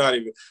table. It's not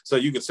even, so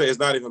you could say it's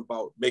not even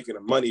about making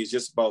the money. It's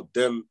just about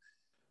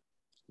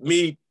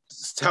me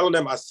telling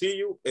them I see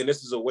you, and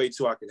this is a way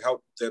too I can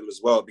help them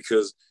as well.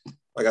 Because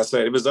like I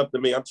said, if it's up to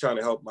me, I'm trying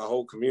to help my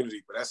whole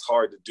community, but that's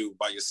hard to do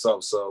by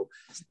yourself. So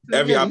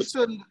every opportunity,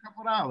 still need a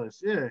couple dollars.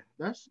 Yeah,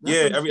 that's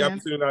every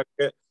opportunity I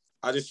get,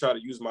 I just try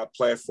to use my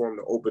platform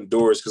to open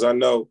doors, because I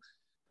know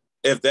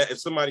if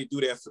somebody do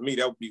that for me,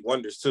 that would be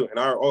wonders too. And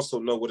I also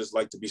know what it's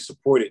like to be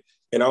supported,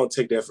 and I don't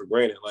take that for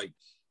granted. Like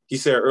he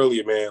said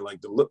earlier, man,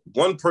 like the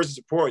one person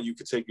supporting you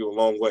could take you a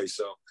long way.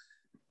 So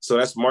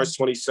that's March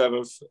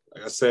 27th.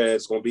 Like I said,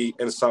 it's going to be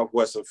in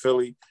Southwest in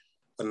Philly,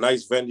 a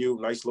nice venue,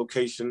 nice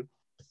location.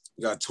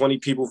 We got 20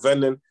 people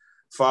vending,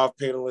 5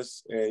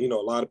 panelists, and, you know,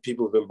 a lot of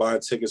people have been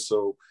buying tickets.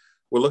 So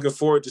we're looking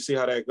forward to see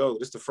how that goes.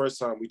 This is the first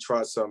time we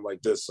tried something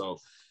like this. So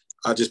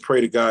I just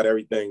pray to God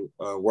everything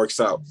works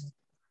out.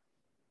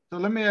 So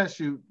let me ask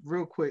you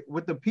real quick,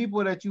 with the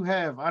people that you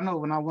have, I know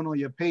when I went on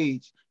your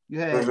page, you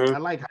had, I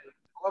like how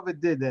whoever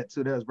did that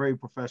too, that was very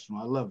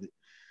professional. I loved it.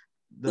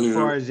 As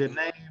far as your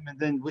name and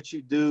then what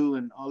you do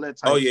and all that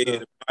type of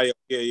stuff.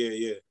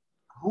 Yeah.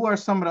 Who are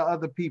some of the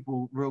other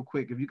people, real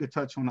quick, if you could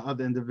touch on the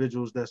other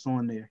individuals that's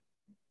on there?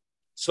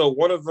 So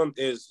one of them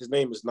his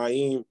name is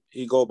Naeem.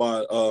 He go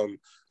by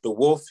the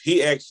Wolf.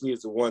 He actually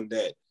is the one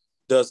that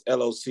does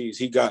LLCs.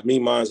 He got me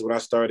mine when I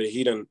started.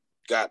 He done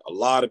got a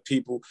lot of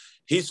people.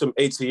 He's from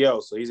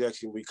ATL, so he's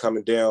actually be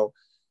coming down.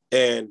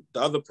 And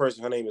the other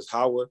person, her name is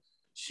Howard.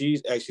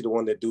 She's actually the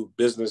one that do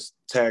business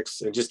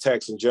tax and just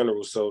tax in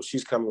general. So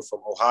she's coming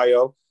from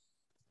Ohio.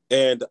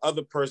 And the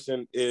other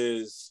person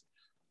is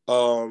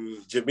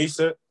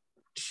Jamisa.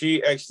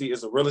 She actually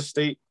is a real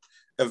estate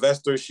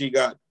investor. She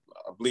got,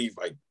 I believe,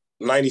 like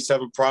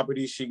 97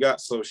 properties she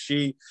got. So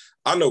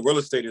I know real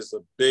estate is a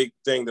big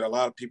thing that a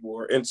lot of people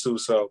are into.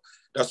 So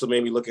that's what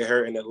made me look at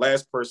her. And the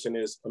last person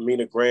is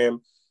Amina Graham.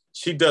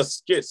 She does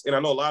skits. And I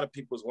know a lot of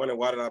people is wondering,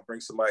 why did I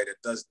bring somebody that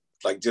does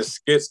like just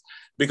skits,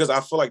 because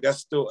I feel like that's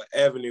still an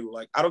avenue.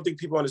 Like, I don't think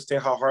people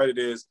understand how hard it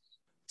is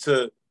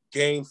to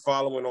gain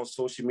following on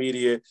social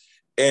media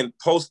and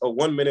post a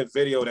 1-minute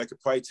video that could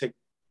probably take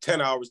 10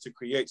 hours to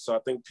create. So I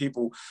think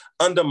people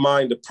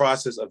undermine the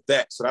process of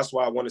that. So that's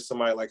why I wanted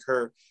somebody like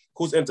her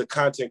who's into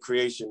content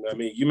creation. I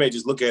mean, you may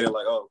just look at it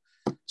like, oh,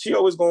 she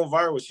always going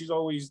viral. She's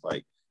always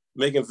like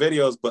making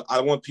videos, but I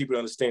want people to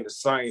understand the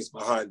science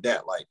behind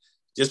that. Like,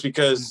 just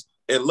because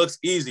it looks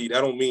easy,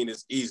 that don't mean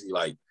it's easy.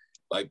 Like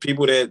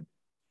people that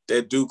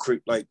do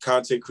like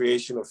content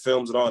creation or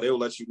films and all, they'll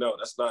let you know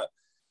that's not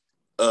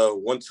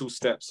 1-2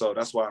 steps. So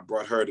that's why I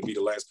brought her to be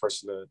the last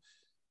person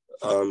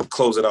to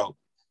close it out.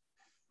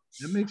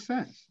 That makes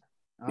sense.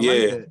 I like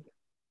that.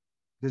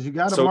 Because you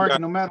got to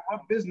market, no matter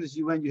what business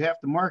you in, you have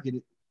to market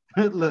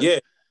it. Look, yeah,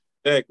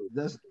 exactly.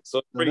 So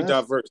it's pretty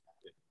diverse.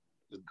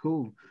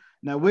 Cool.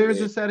 Now, where is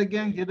this at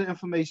again? Get the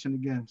information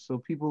again. So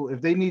people,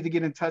 if they need to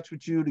get in touch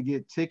with you to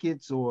get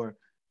tickets or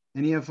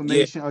any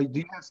information, or do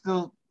you have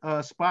still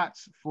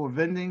spots for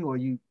vending, or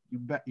you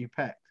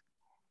packed?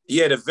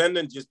 Yeah, the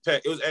vending just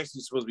packed. It was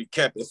actually supposed to be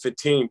capped at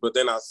 15, but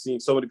then I seen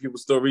so many people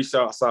still reach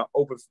out. So I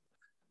opened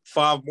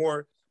 5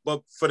 more.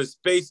 But for the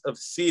space of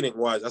seating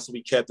wise, that's what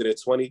we kept it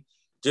at 20,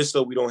 just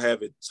so we don't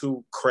have it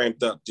too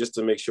cramped up, just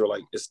to make sure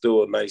like it's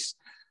still a nice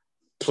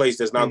place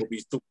that's not gonna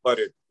be too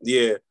cluttered.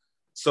 Yeah.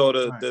 So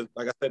the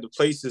like I said, the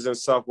place is in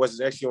Southwest.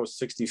 It's actually on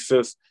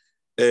 65th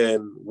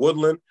and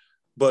Woodland,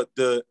 but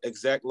the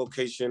exact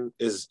location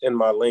is in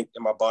my link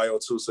in my bio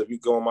too. So if you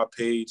go on my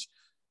page,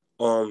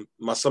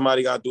 my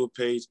Somebody Gotta Do It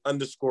page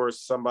 _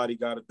 Somebody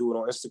Gotta Do It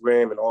on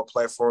Instagram and all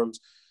platforms,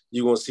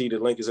 you're gonna see the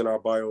link is in our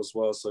bio as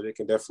well. So they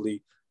can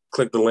definitely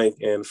click the link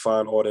and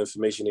find all the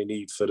information they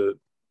need for the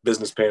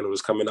business panel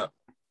that's coming up.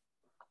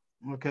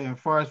 Okay, as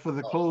far as for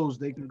the clothes,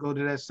 they can go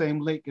to that same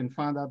link and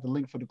find out the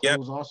link for the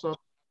clothes also?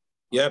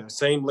 Yep,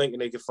 same link,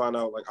 and they can find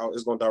out, like,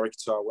 it's going to direct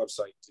you to our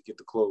website to get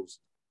the clothes.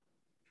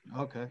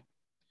 Okay.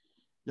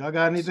 Y'all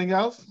got anything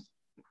else?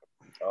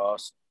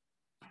 Awesome.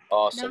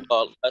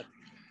 No.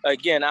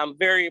 Again, I'm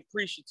very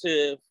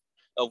appreciative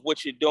of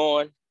what you're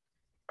doing.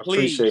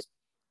 Please,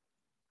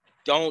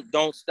 don't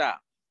stop.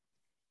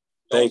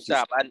 Don't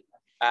stop.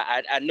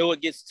 I know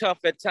it gets tough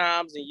at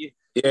times, and you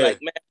like,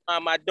 man, why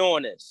am I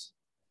doing this?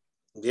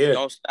 Yeah.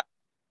 Don't stop,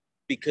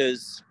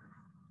 because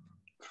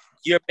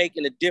you're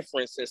making a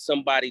difference in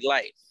somebody's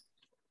life,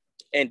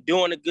 and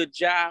doing a good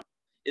job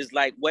is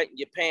like wetting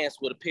your pants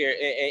with a pair,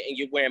 and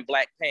you're wearing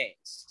black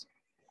pants.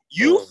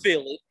 You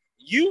feel it,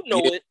 you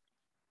know it,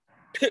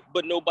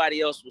 but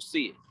nobody else will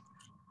see it.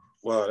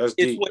 Wow, that's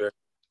deep.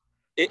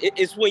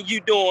 It's when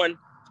you doing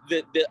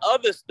the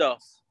other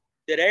stuff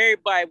that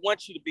everybody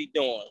wants you to be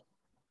doing.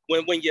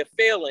 When you're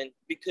failing,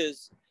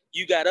 because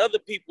you got other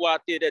people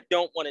out there that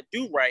don't want to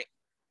do right,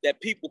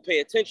 that people pay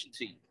attention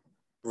to you.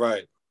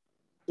 Right.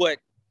 But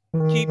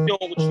keep doing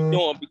what you're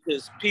doing,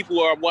 because people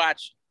are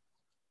watching.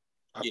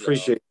 I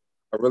appreciate it.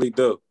 I really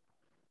do.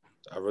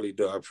 I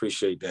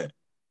appreciate that.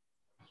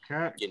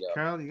 Carol,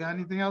 you got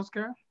anything else,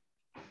 Carol?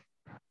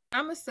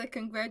 I'm going to say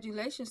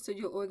congratulations to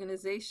your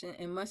organization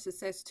and much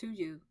success to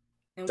you.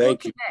 And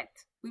Thank you.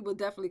 Connect. We will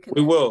definitely connect.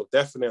 We will,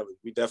 definitely.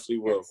 We definitely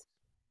will. Yes.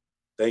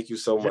 Thank you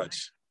so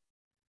much.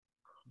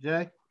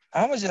 Jay?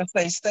 I would just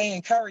say stay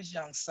encouraged,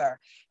 young sir.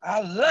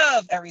 I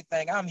love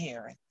everything I'm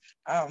hearing.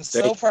 I'm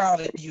so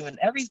proud of you, and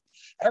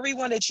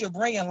everyone that you're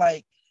bringing.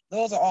 Like,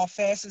 those are all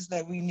facets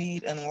that we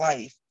need in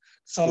life.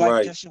 So,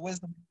 like, just your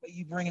wisdom,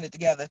 you bringing it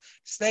together.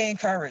 Stay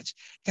encouraged.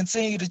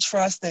 Continue to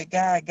trust that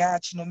God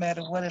got you, no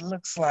matter what it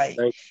looks like.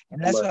 And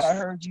that's what I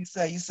heard you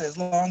say. You said, as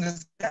long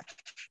as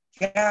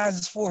God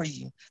is for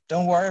you,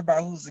 don't worry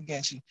about who's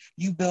against you.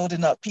 You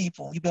building up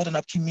people, you building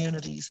up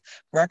communities.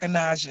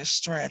 Recognize your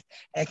strength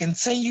and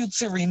continue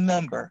to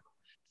remember,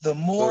 the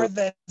more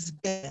that's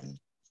given,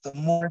 the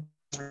more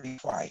is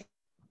required.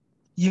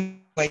 You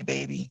wait,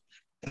 baby.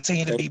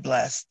 Continue to be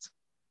blessed.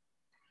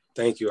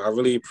 Thank you. I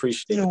really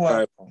appreciate it. You're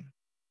welcome.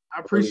 I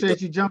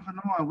appreciate you jumping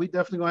on. We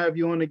definitely gonna have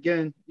you on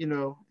again, in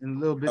a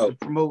little bit to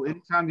promote.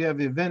 Anytime you have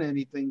an event or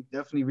anything,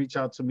 definitely reach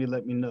out to me,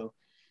 let me know.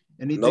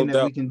 Anything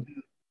that we can do,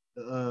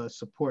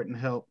 support and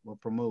help or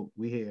promote,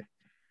 we here.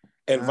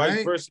 And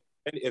vice versa.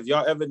 If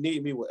y'all ever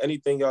need me with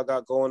anything y'all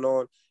got going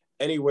on,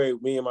 anyway,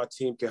 me and my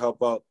team can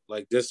help out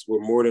like this.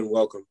 We're more than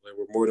welcome.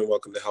 We're more than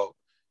welcome to help.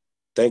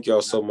 Thank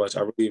y'all so much.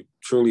 I really,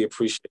 truly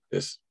appreciate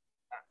this.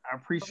 I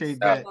appreciate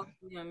that.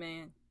 Yeah,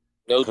 man.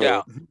 No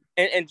doubt.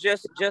 And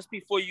just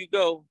before you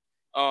go,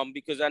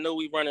 because I know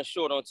we're running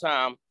short on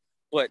time,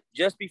 but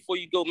just before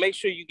you go, make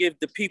sure you give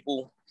the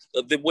people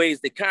the ways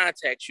to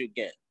contact you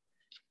again.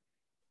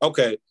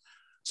 Okay.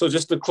 So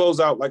just to close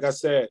out, like I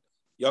said,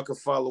 y'all can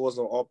follow us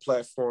on all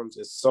platforms.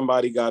 It's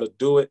Somebody Gotta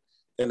Do It.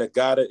 And the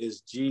Gotta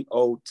is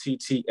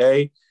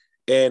Gotta.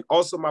 And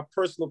also my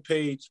personal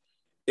page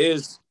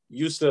is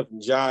Yusuf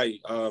Njai.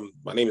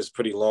 My name is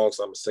pretty long,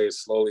 so I'm gonna say it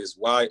slowly. It's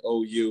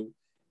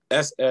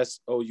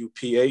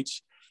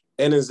YOUSSOUPH.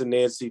 N is in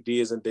Nancy, D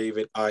is in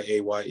David,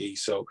 IAYE.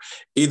 So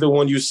either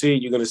one you see,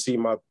 you're gonna see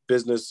my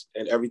business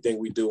and everything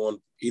we do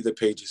on either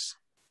pages.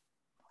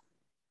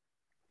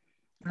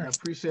 I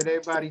appreciate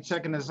everybody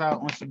checking us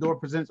out on Sadior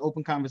Presents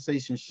Open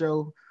Conversation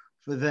Show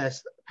for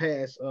this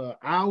past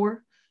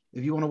hour.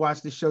 If you want to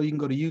watch the show, you can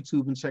go to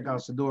YouTube and check out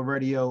Sadior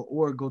Radio,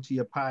 or go to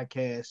your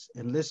podcast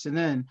and listen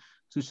in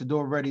to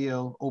Sadior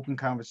Radio Open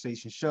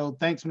Conversation Show.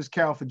 Thanks, Ms.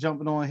 Carol, for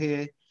jumping on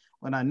here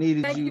when I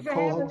needed you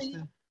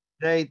co-hosting.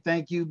 Jay,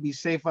 thank you. Be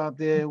safe out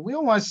there. We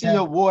don't want to see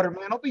your water,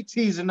 man. Don't be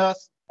teasing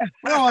us.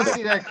 We don't want to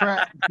see that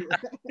crap.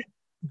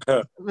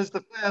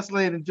 Mr.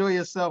 Fastlane, enjoy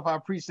yourself. I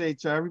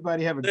appreciate you.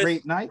 Everybody have a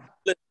great night.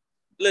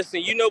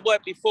 Listen, you know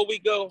what? Before we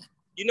go,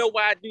 you know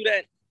why I do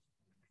that?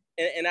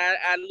 And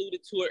I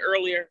alluded to it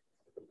earlier.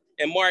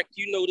 And Mark,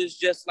 you know this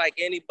just like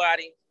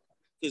anybody,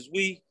 because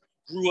we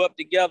grew up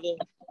together,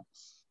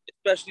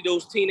 especially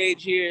those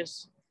teenage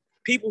years.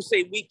 People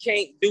say we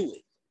can't do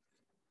it.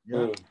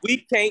 Yeah. We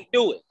can't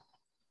do it.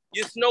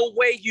 There's no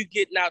way you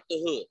getting out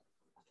the hood.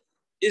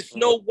 It's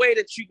no way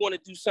that you're going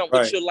to do something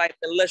with your life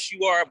unless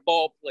you are a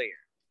ball player,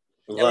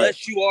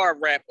 unless you are a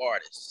rap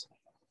artist.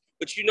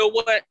 But you know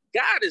what?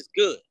 God is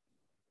good.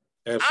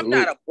 Absolutely. I'm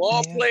not a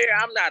ball player.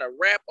 I'm not a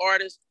rap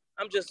artist.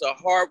 I'm just a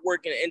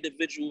hardworking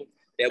individual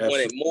that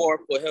wanted more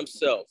for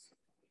himself.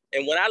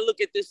 And when I look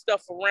at this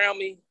stuff around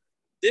me,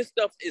 this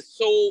stuff is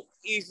so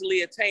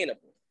easily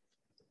attainable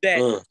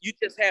that you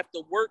just have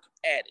to work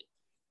at it.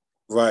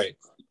 Right.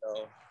 You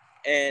know?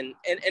 And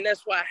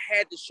that's why I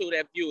had to show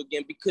that view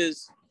again,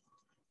 because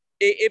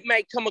it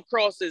might come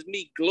across as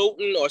me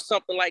gloating or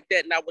something like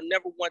that, and I would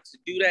never want to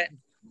do that.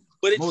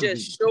 But it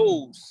just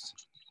shows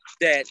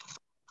that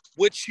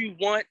what you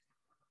want,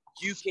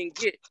 you can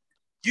get.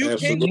 You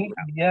can get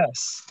out.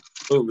 Yes.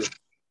 Absolutely.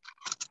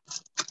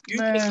 You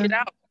can get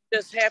out. You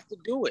just have to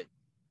do it.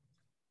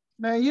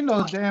 Man, you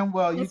know damn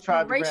well you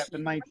tried to rap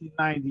in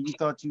 1990. You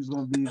thought you was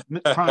going to be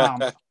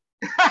prom.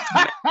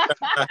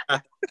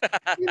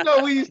 You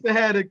know, we used to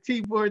have a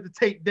keyboard, the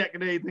tape deck,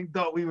 and everything.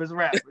 Thought we was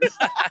rappers.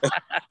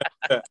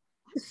 I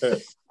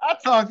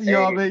talk to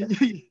y'all, man.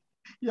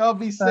 Y'all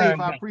be safe.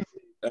 I appreciate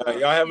it.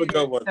 Y'all have a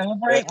good one. Have a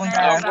great one,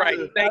 All right.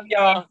 Thank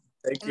y'all.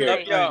 Take care. Love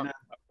y'all. All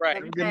right.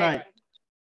 Have a good night.